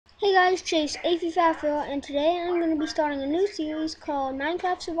Hey guys, Chase A55 and today I'm going to be starting a new series called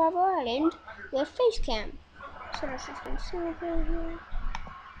Minecraft Survival Island with Facecam. So let's just do single player here.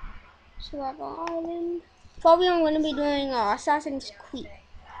 Survival Island. Probably I'm going to be doing Assassin's Creed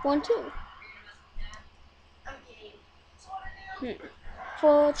 1, 2.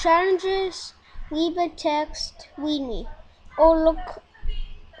 For challenges, leave a text, read me, or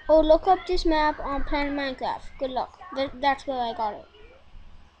look up this map on Planet Minecraft. Good luck. That's where I got it.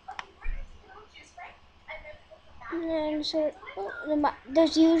 And so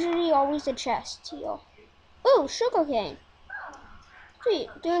there's usually always a chest here. Ooh, sugarcane. Sweet,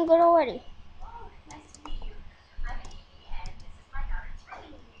 doing good already.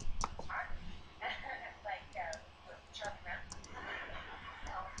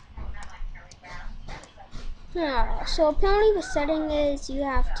 Yeah, so apparently the setting is you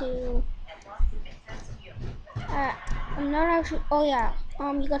have to, I'm not actually, oh yeah,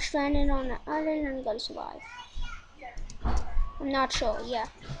 you got stranded on the island and you gotta survive. I'm not sure, yeah.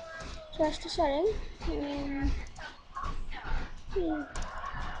 So that's the setting.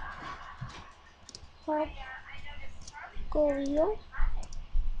 Hop, go here.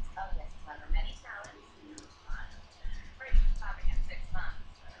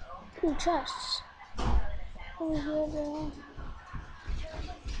 Ooh, chests. Over here, there.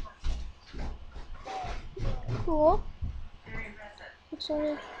 Cool. Looks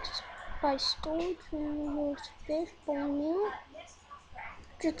like it's by storage and there's fish, bone meal.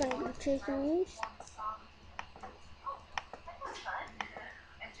 Just gonna be taking these.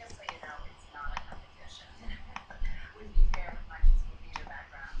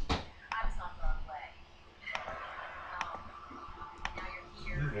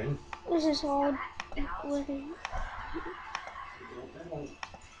 This is all with you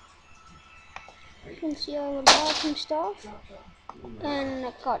can see all the blocks and stuff. And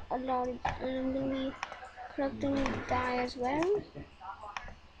I got a lot of, and I'm gonna be collecting dye as well.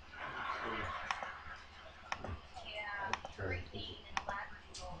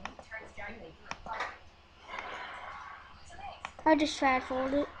 I'll just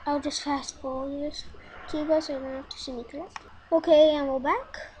fast forward this to you guys so you don't have to see me collect. Okay, and we're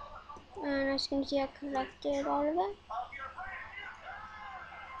back. And as you can see, I collected all of that.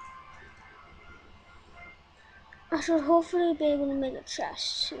 I should hopefully be able to make a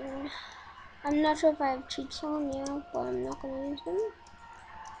chest soon. I'm not sure if I have cheats on now, but I'm not gonna use them.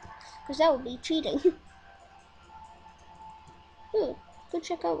 Because that would be cheating. Ooh, go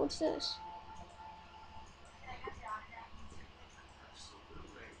check out what's this.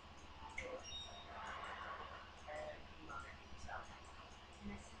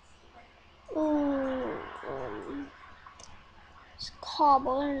 Ooh, it's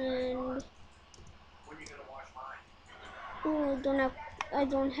cobble and ooh, I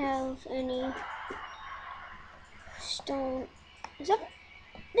don't have any stone. Is that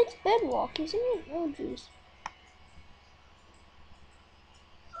it's bedrock, isn't it? Oh jeez.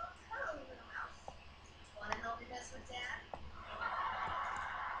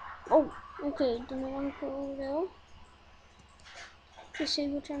 Oh, okay, then I want to go over there to see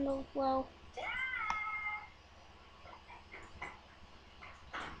which end of well.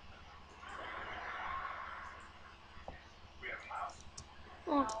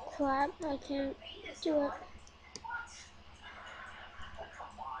 Oh crap, I can't do it.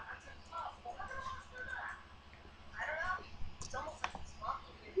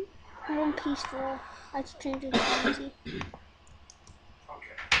 I'm on peaceful. I have to change it to easy.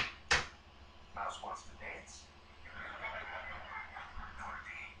 Mouse wants to dance.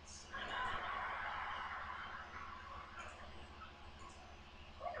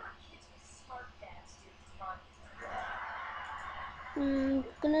 I'm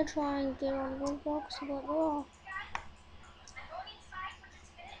gonna try and get on Roblox, but oh.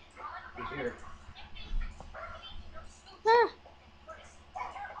 Ah.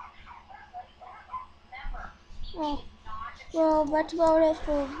 Oh. Well, that's about it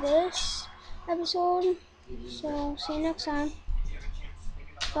for this episode. So, see you next time.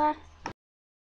 Bye.